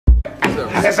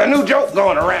There's a new joke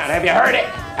going around. Have you heard it?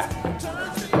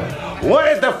 What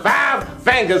is the 5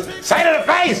 fingers say to the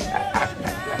face?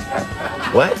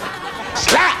 What?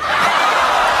 Slap!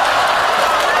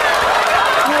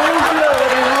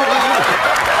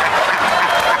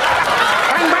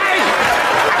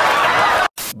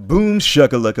 Boom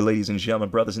shakalaka, ladies and gentlemen,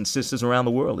 brothers and sisters around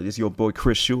the world. It is your boy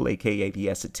Chris Shule, aka the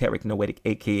Esoteric Noetic,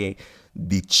 aka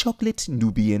the Chocolate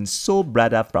Nubian Soul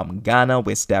Brother from Ghana,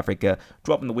 West Africa.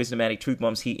 Dropping the Wisdomatic Truth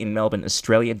Bombs here in Melbourne,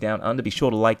 Australia, down under. Be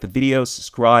sure to like the video,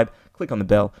 subscribe, click on the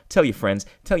bell, tell your friends,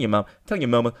 tell your mom, tell your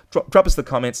mama, drop us the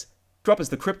comments, drop us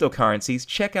the cryptocurrencies.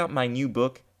 Check out my new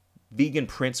book, Vegan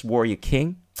Prince Warrior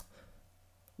King.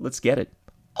 Let's get it.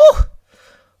 Oh!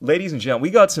 Ladies and gentlemen,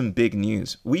 we got some big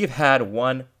news. We have had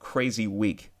one crazy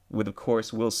week with, of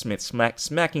course, Will Smith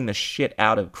smacking the shit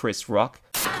out of Chris Rock.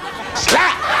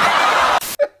 Slap!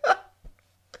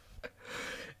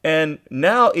 And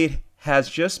now it has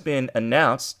just been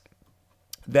announced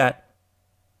that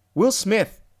Will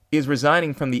Smith is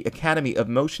resigning from the Academy of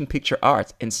Motion Picture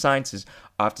Arts and Sciences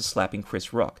after slapping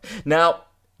Chris Rock. Now,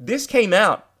 this came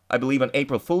out, I believe, on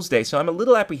April Fool's Day, so I'm a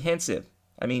little apprehensive.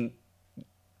 I mean,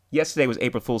 yesterday was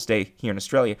April Fool's Day here in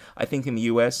Australia. I think in the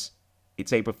US,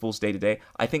 it's April Fool's Day today.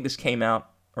 I think this came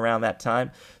out around that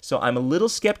time. So I'm a little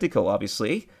skeptical,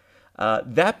 obviously.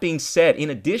 That being said, in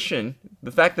addition,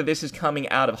 the fact that this is coming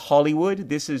out of Hollywood,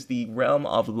 this is the realm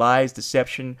of lies,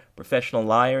 deception, professional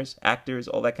liars, actors,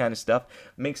 all that kind of stuff,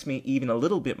 makes me even a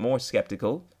little bit more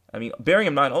skeptical. I mean, bearing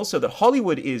in mind also that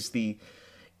Hollywood is the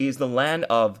land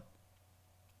of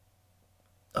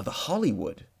the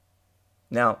Hollywood.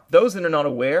 Now, those that are not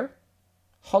aware,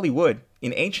 Hollywood,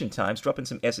 in ancient times, dropping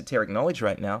some esoteric knowledge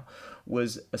right now,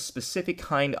 was a specific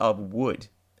kind of wood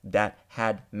that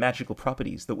had magical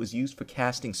properties that was used for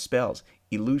casting spells,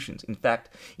 illusions. In fact,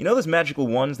 you know those magical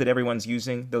wands that everyone's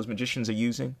using, those magicians are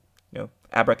using? You know,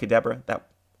 abracadabra, that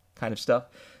kind of stuff?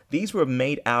 These were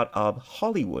made out of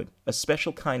Hollywood, a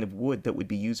special kind of wood that would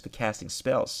be used for casting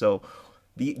spells. So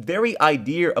the very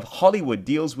idea of Hollywood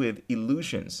deals with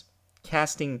illusions,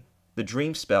 casting the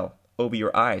dream spell over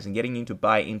your eyes and getting you to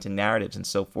buy into narratives and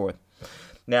so forth.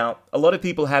 Now, a lot of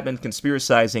people have been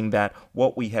conspiracizing that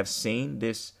what we have seen,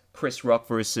 this Chris Rock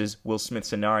versus Will Smith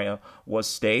scenario, was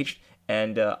staged.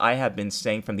 And I have been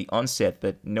saying from the onset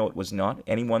that no, it was not.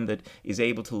 Anyone that is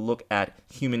able to look at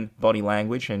human body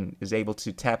language and is able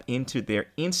to tap into their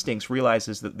instincts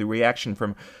realizes that the reaction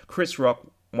from Chris Rock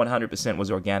 100%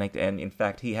 was organic, and in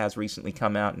fact, he has recently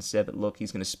come out and said that, look,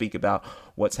 he's going to speak about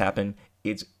what's happened.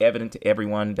 It's evident to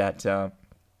everyone that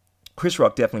Chris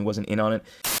Rock definitely wasn't in on it.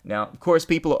 Now, of course,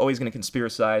 people are always going to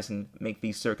conspiracize and make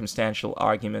these circumstantial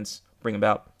arguments, bring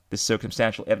about this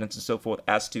circumstantial evidence and so forth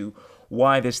as to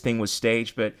why this thing was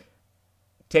staged, but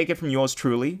take it from yours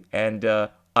truly, and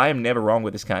I am never wrong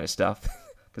with this kind of stuff,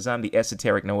 because I'm the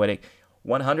esoteric noetic.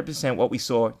 100% what we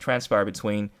saw transpire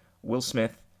between Will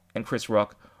Smith and Chris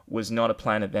Rock was not a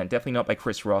planned event, definitely not by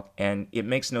Chris Rock, and it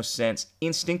makes no sense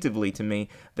instinctively to me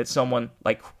that someone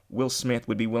like Will Smith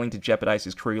would be willing to jeopardize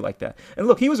his career like that. And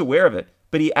look, he was aware of it,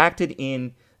 but he acted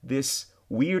in this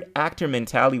weird actor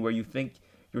mentality where you think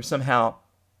you're somehow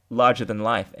larger than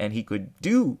life, and he could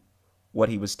do what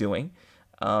he was doing,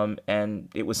 and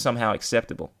it was somehow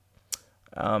acceptable.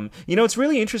 You know, it's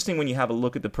really interesting when you have a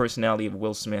look at the personality of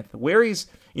Will Smith, where he's,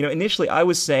 you know, initially I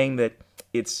was saying that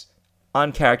it's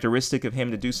uncharacteristic of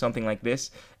him to do something like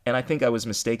this, and I think I was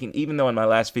mistaken. Even though in my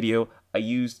last video I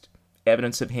used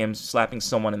evidence of him slapping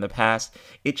someone in the past,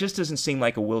 it just doesn't seem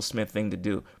like a Will Smith thing to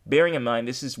do. Bearing in mind,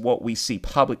 this is what we see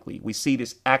publicly. We see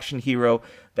this action hero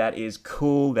that is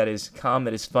cool, that is calm,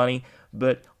 that is funny,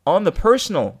 but on the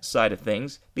personal side of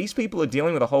things, these people are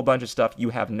dealing with a whole bunch of stuff you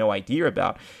have no idea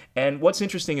about. And what's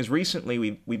interesting is recently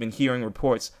we've been hearing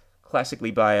reports,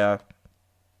 classically by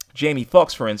Jamie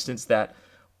Foxx, for instance, that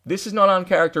this is not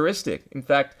uncharacteristic. In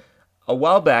fact, a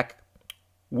while back,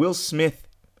 Will Smith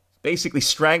basically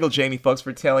strangled Jamie Foxx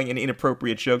for telling an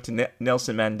inappropriate joke to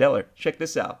Nelson Mandela. Check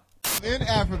this out. In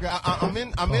Africa, I'm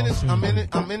in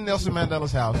Nelson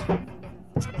Mandela's house,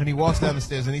 and he walks down the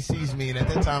stairs and he sees me. And at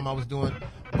that time, I was doing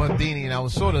Bundini, and I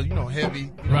was sort of, you know,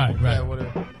 heavy, right.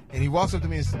 Whatever. And he walks up to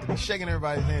me and he's shaking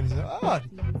everybody's hand. He said, "Oh,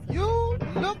 you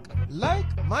look like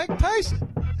Mike Tyson."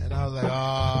 And I was like, "Oh,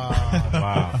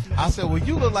 wow." I said, "Well,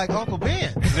 you look like Uncle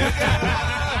Ben."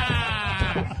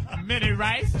 Minnie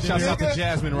Rice. Shouts out to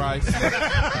Jasmine Rice.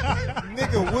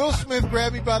 Nigga, Will Smith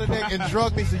grabbed me by the neck and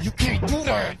drugged me and said, "You can't do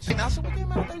that." And I said, "What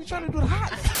came out? I thought you were trying to do the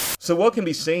hot." So what can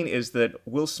be seen is that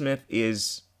Will Smith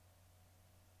is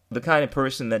the kind of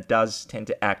person that does tend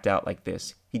to act out like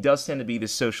this. He does tend to be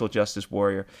this social justice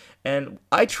warrior. And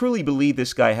I truly believe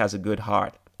this guy has a good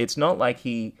heart. It's not like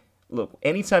he look,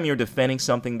 anytime you're defending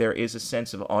something, there is a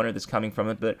sense of honor that's coming from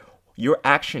it, but your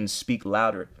actions speak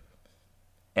louder.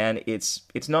 And it's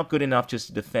not good enough just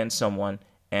to defend someone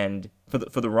and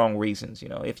for the wrong reasons. You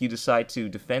know, if you decide to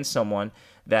defend someone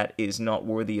that is not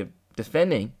worthy of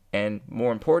defending, and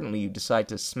more importantly, you decide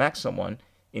to smack someone,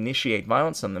 initiate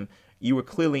violence on them, you were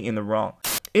clearly in the wrong.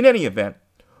 In any event,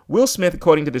 Will Smith,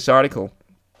 according to this article,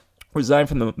 resigned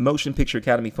from the Motion Picture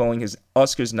Academy following his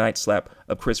Oscars night slap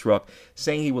of Chris Rock,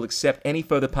 saying he will accept any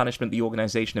further punishment the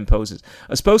organization imposes.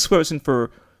 A spokesperson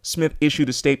for Smith issued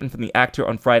a statement from the actor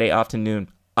on Friday afternoon.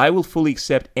 I will fully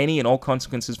accept any and all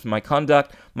consequences for my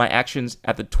conduct. My actions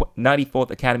at the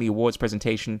 94th Academy Awards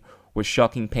presentation were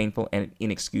shocking, painful, and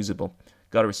inexcusable.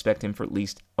 Gotta respect him for at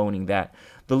least owning that.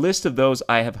 The list of those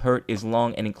I have hurt is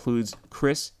long and includes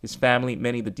Chris, his family,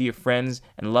 many of the dear friends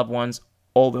and loved ones,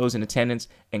 all those in attendance,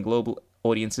 and global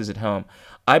audiences at home.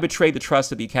 I betrayed the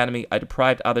trust of the Academy. I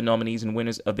deprived other nominees and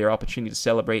winners of their opportunity to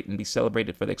celebrate and be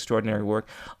celebrated for their extraordinary work.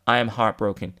 I am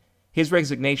heartbroken. His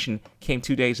resignation came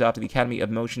 2 days after the Academy of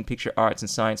Motion Picture Arts and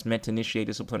Science met to initiate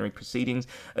disciplinary proceedings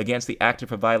against the actor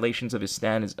for violations of his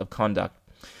standards of conduct.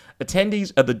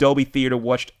 Attendees of the Dolby Theater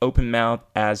watched open-mouthed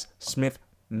as Smith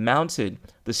mounted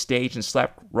the stage and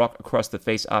slapped Rock across the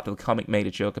face after the comic made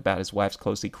a joke about his wife's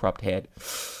closely cropped head.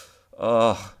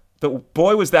 Oh, but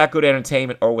boy, was that good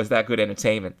entertainment, or was that good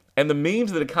entertainment? And the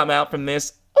memes that have come out from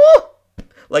this, oh,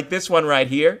 like this one right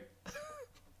here.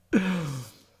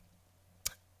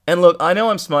 And look, I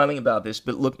know I'm smiling about this,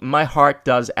 but look, my heart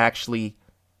does actually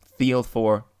feel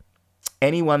for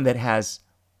anyone that has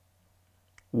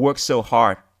worked so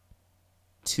hard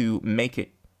to make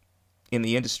it in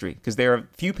the industry. Because there are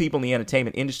few people in the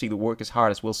entertainment industry that work as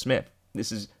hard as Will Smith.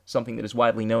 This is something that is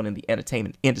widely known in the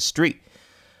entertainment industry.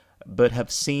 But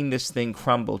have seen this thing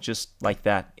crumble just like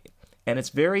that. And it's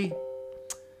very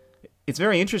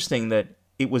interesting that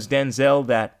it was Denzel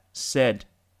that said,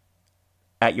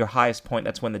 at your highest point,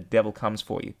 that's when the devil comes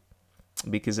for you.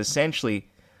 Because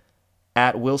essentially,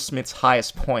 at Will Smith's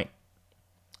highest point,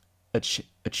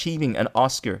 achieving an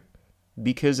Oscar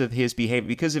because of his behavior,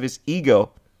 because of his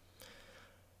ego,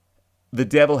 the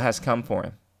devil has come for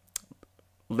him.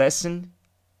 Lesson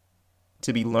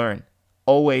to be learned.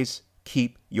 Always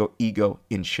keep your ego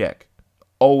in check.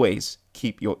 Always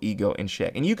keep your ego in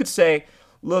check. And you could say,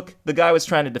 look, the guy was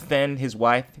trying to defend his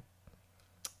wife. It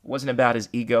wasn't about his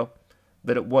ego.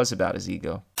 But it was about his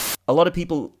ego. A lot of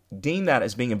people deem that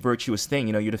as being a virtuous thing.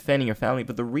 You know, you're defending your family.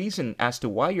 But the reason as to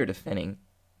why you're defending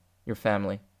your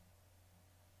family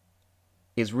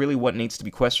is really what needs to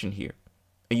be questioned here.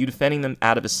 Are you defending them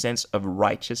out of a sense of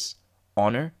righteous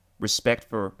honor, respect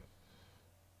for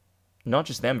not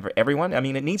just them, for everyone? I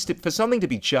mean, it needs to, for something to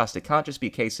be just, it can't just be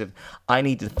a case of, I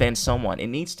need to defend someone. It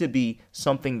needs to be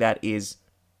something that is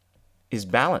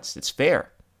balanced. It's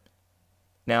fair.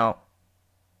 Now,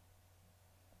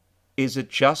 is it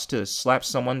just to slap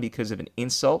someone because of an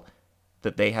insult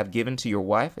that they have given to your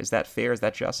wife? Is that fair? Is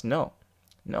that just? No.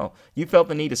 No. You felt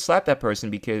the need to slap that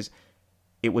person because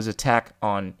it was an attack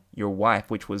on your wife,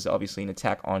 which was obviously an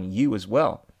attack on you as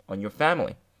well, on your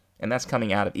family. And that's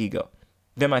coming out of ego.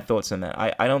 They're my thoughts on that.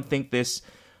 I don't think this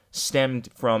stemmed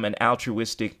from an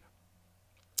altruistic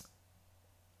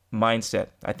mindset.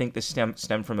 I think this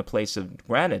stemmed from a place of,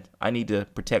 granted, I need to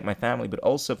protect my family, but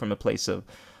also from a place of,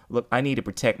 look, I need to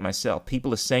protect myself.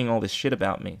 People are saying all this shit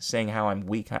about me, saying how I'm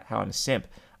weak, how I'm a simp.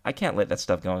 I can't let that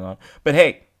stuff going on. But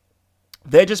hey,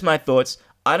 they're just my thoughts.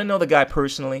 I don't know the guy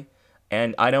personally,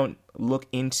 and I don't look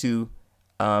into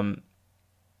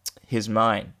his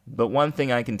mind. But one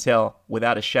thing I can tell,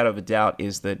 without a shadow of a doubt,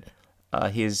 is that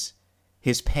his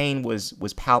pain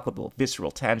was palpable,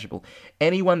 visceral, tangible.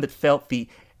 Anyone that felt the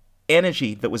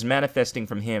energy that was manifesting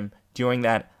from him during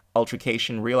that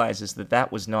altercation realizes that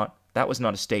that was not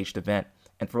a staged event.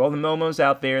 And for all the momos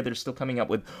out there that are still coming up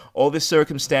with all this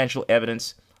circumstantial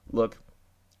evidence, look,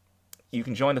 you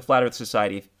can join the Flat Earth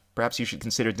Society. Perhaps you should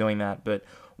consider doing that. But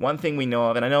one thing we know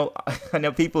of, and I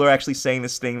know people are actually saying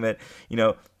this thing that, you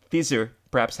know, Pfizer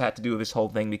perhaps had to do with this whole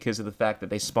thing because of the fact that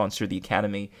they sponsor the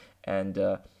Academy and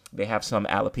they have some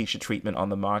alopecia treatment on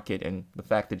the market, and the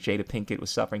fact that Jada Pinkett was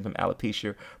suffering from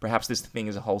alopecia. Perhaps this thing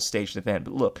is a whole staged event.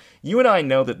 But look, you and I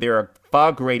know that there are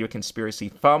far greater conspiracy,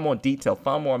 far more detailed,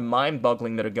 far more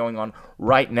mind-boggling that are going on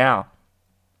right now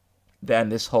than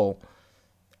this whole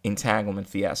entanglement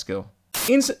fiasco.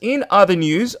 In other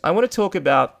news, I want to talk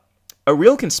about a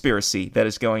real conspiracy that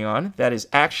is going on that is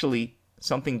actually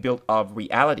something built of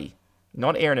reality,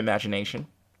 not air and imagination.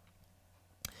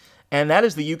 And that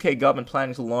is the UK government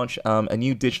planning to launch a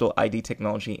new digital ID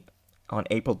technology on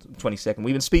April 22nd.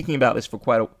 We've been speaking about this for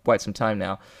quite some time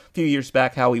now. A few years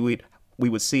back, how we we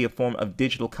would see a form of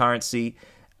digital currency.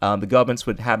 The governments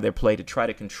would have their play to try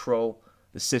to control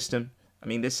the system. I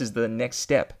mean, this is the next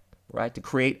step, right? To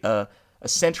create a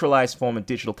centralized form of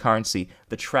digital currency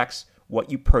that tracks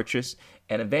what you purchase.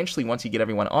 And eventually, once you get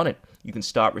everyone on it, you can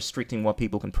start restricting what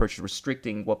people can purchase,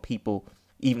 restricting what people,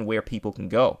 even where people can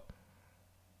go.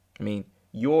 I mean,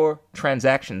 your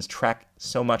transactions track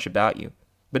so much about you.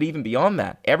 But even beyond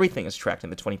that, everything is tracked in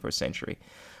the 21st century.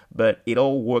 But it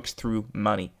all works through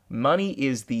money. Money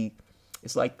is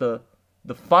it's like the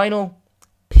final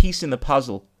piece in the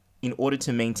puzzle in order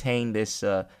to maintain this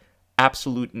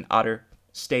absolute and utter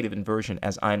state of inversion,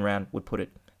 as Ayn Rand would put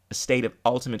it. A state of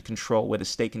ultimate control where the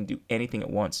state can do anything at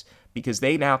once. Because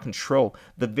they now control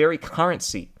the very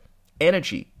currency,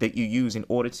 energy that you use in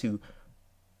order to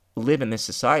live in this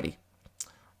society.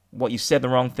 What, you said the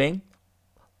wrong thing?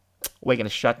 We're going to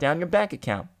shut down your bank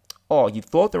account. Oh, you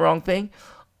thought the wrong thing?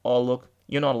 Oh, look,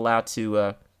 you're not allowed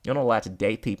to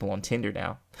date people on Tinder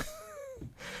now.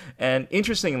 And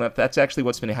interesting enough, that's actually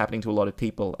what's been happening to a lot of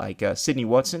people. Like Sydney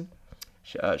Watson,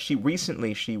 she had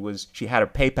her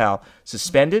PayPal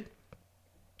suspended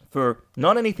for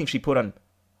not anything she put on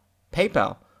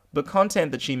PayPal, but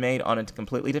content that she made on a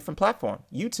completely different platform,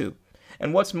 YouTube.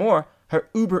 And what's more, her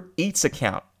Uber Eats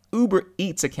account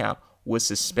was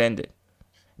suspended.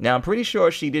 Now, I'm pretty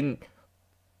sure she didn't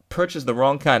purchase the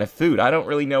wrong kind of food. I don't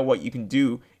really know what you can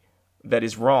do that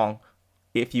is wrong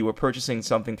if you were purchasing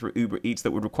something through Uber Eats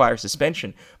that would require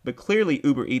suspension. But clearly,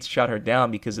 Uber Eats shut her down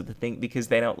because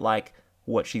they don't like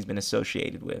what she's been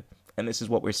associated with. And this is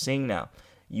what we're seeing now.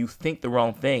 You think the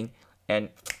wrong thing, and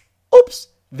oops,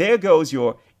 there goes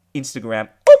your Instagram.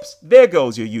 Oops, there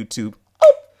goes your YouTube.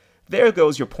 Oops, there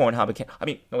goes your Pornhub account. I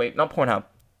mean, no, wait, not Pornhub.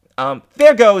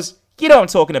 There goes, you know what I'm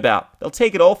talking about. They'll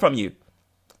take it all from you.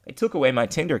 They took away my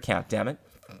Tinder account, damn it.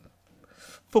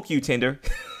 Fuck you, Tinder.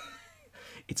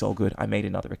 It's all good. I made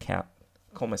another account.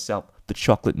 Call myself the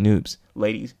Chocolate Noobs.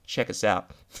 Ladies, check us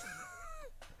out.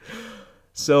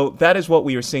 So that is what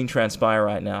we are seeing transpire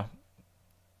right now.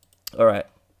 All right.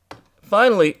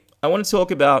 Finally, I want to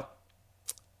talk about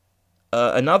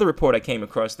another report I came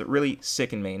across that really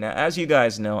sickened me. Now, as you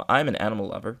guys know, I'm an animal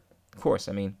lover. Of course,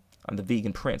 I mean, I'm the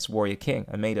vegan prince, warrior king.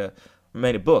 I made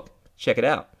a book. Check it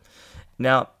out.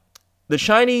 Now, the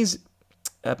Chinese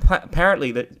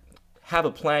apparently that have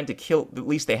a plan to kill. At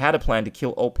least they had a plan to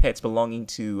kill all pets belonging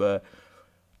to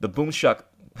the Boom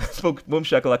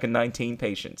Shakalaka 19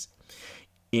 patients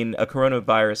in a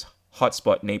coronavirus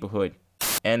hotspot neighborhood.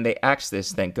 And they axed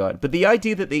this, thank God. But the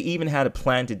idea that they even had a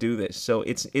plan to do this. So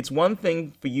it's one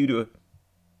thing for you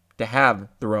to have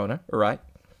the Rona, all right,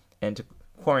 and to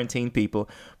quarantine people.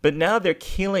 But now they're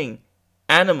killing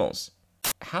animals.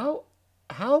 How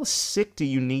sick do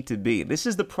you need to be? This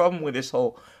is the problem with this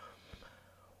whole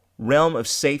realm of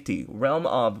safety, realm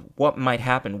of what might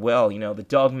happen. Well, you know, the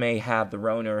dog may have the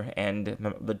Rona and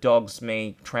the dogs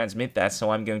may transmit that,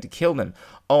 so I'm going to kill them.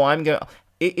 Oh,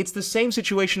 it's the same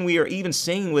situation we are even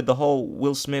seeing with the whole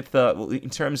Will Smith,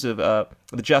 in terms of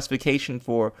the justification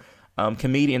for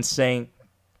comedians saying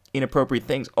inappropriate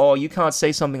things. Oh, you can't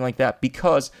say something like that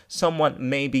because someone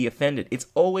may be offended. It's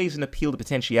always an appeal to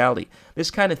potentiality. This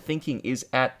kind of thinking is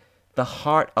at the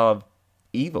heart of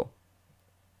evil.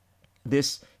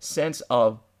 This sense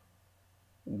of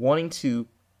wanting to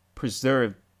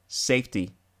preserve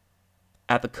safety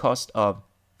at the cost of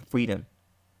freedom.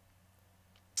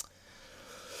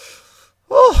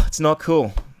 Oh, it's not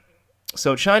cool.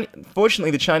 So,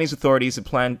 fortunately, the Chinese authorities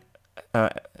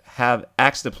have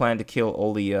axed the plan to kill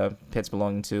all the pets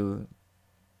belonging to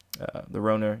the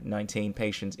Rona 19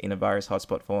 patients in a virus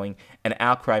hotspot following an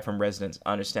outcry from residents,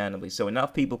 understandably. So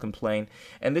enough people complain,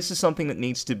 and this is something that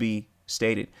needs to be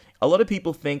stated. A lot of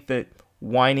people think that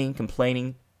whining,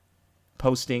 complaining,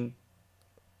 posting,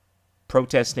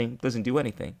 protesting doesn't do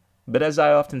anything. But as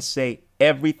I often say,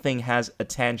 everything has a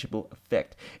tangible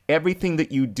effect. Everything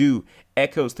that you do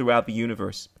echoes throughout the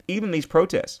universe. Even these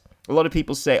protests. A lot of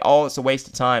people say, oh, it's a waste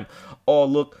of time. Oh,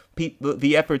 look,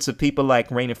 the efforts of people like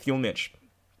Rainer Fulmich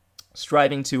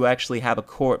striving to actually have a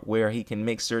court where he can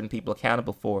make certain people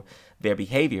accountable for their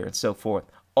behavior and so forth.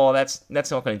 Oh, that's not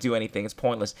going to do anything. It's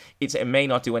pointless. It may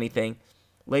not do anything.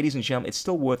 Ladies and gentlemen, it's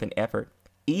still worth an effort.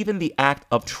 Even the act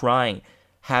of trying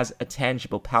has a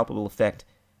tangible, palpable effect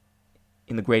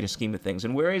in the greater scheme of things.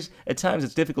 And whereas at times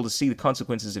it's difficult to see the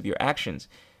consequences of your actions,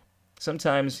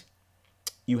 sometimes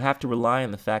you have to rely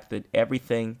on the fact that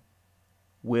everything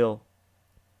will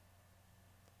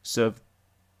serve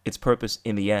its purpose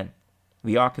in the end.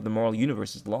 The arc of the moral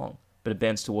universe is long, but it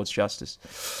bends towards justice.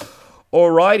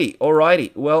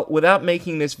 Alrighty. Well, without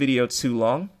making this video too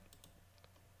long,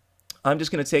 I'm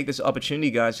just going to take this opportunity,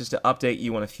 guys, just to update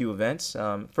you on a few events.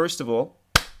 First of all,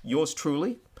 yours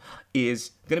truly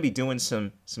is going to be doing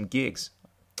some gigs.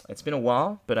 It's been a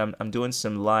while, but I'm doing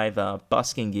some live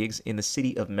busking gigs in the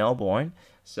city of Melbourne.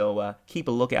 So keep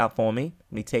a lookout for me. I'm going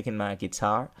to be taking my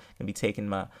guitar, I'm going to be taking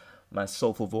my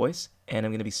soulful voice, and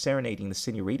I'm going to be serenading the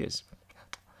senoritas.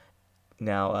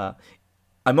 Now,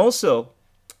 I'm also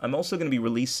going to be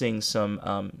releasing some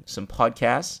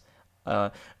podcasts.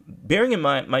 Bearing in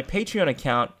mind my Patreon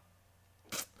account,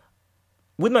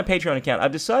 with my Patreon account,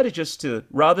 I've decided just to,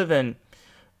 rather than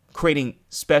creating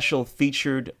special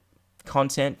featured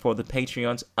content for the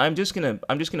Patreons, I'm just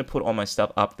gonna put all my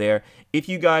stuff up there. If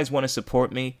you guys want to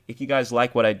support me, if you guys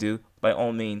like what I do, by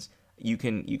all means, you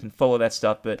can follow that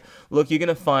stuff. But look, you're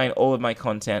gonna find all of my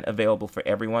content available for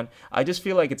everyone. I just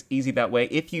feel like it's easy that way.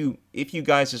 If you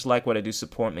guys just like what I do,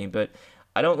 support me. But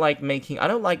I don't like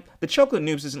the Chocolate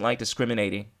Noobs isn't like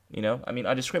discriminating, you know? I mean,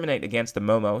 I discriminate against the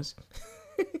Momos.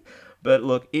 But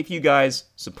look, if you guys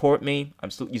support me,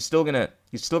 you're still gonna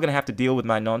have to deal with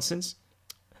my nonsense.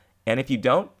 And if you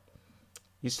don't,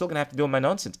 you're still gonna have to deal with my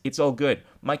nonsense. It's all good.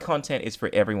 My content is for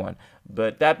everyone.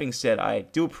 But that being said, I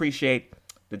do appreciate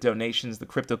the donations, the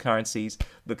cryptocurrencies,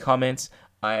 the comments.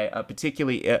 I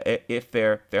particularly if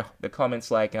they're the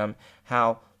comments like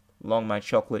how long my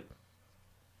chocolate.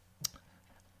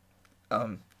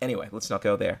 Anyway, let's not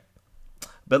go there.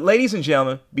 But ladies and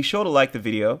gentlemen, be sure to like the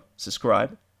video,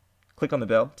 subscribe, click on the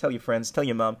bell, tell your friends, tell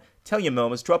your mom, tell your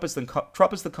momos, drop us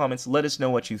the comments, let us know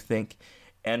what you think.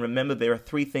 And remember, there are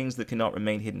 3 things that cannot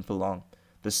remain hidden for long: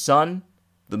 the sun,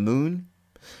 the moon,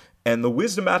 and the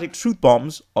wisdomatic truth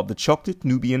bombs of the Chocolate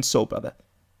Nubian Soul Brother.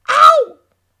 Ow!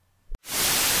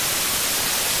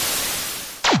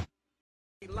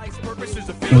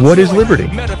 What is liberty?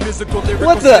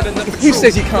 What the? Who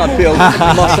says you can't build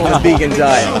muscle on a vegan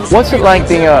diet? What's it like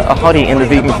being a hottie in the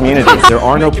vegan community? There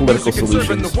are no political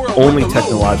solutions, only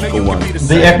technological ones.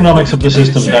 The economics of the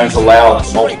system don't allow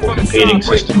multiple competing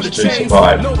systems to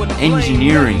survive.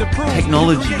 Engineering,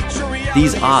 technology,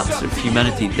 these arts of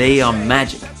humanity, they are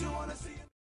magic.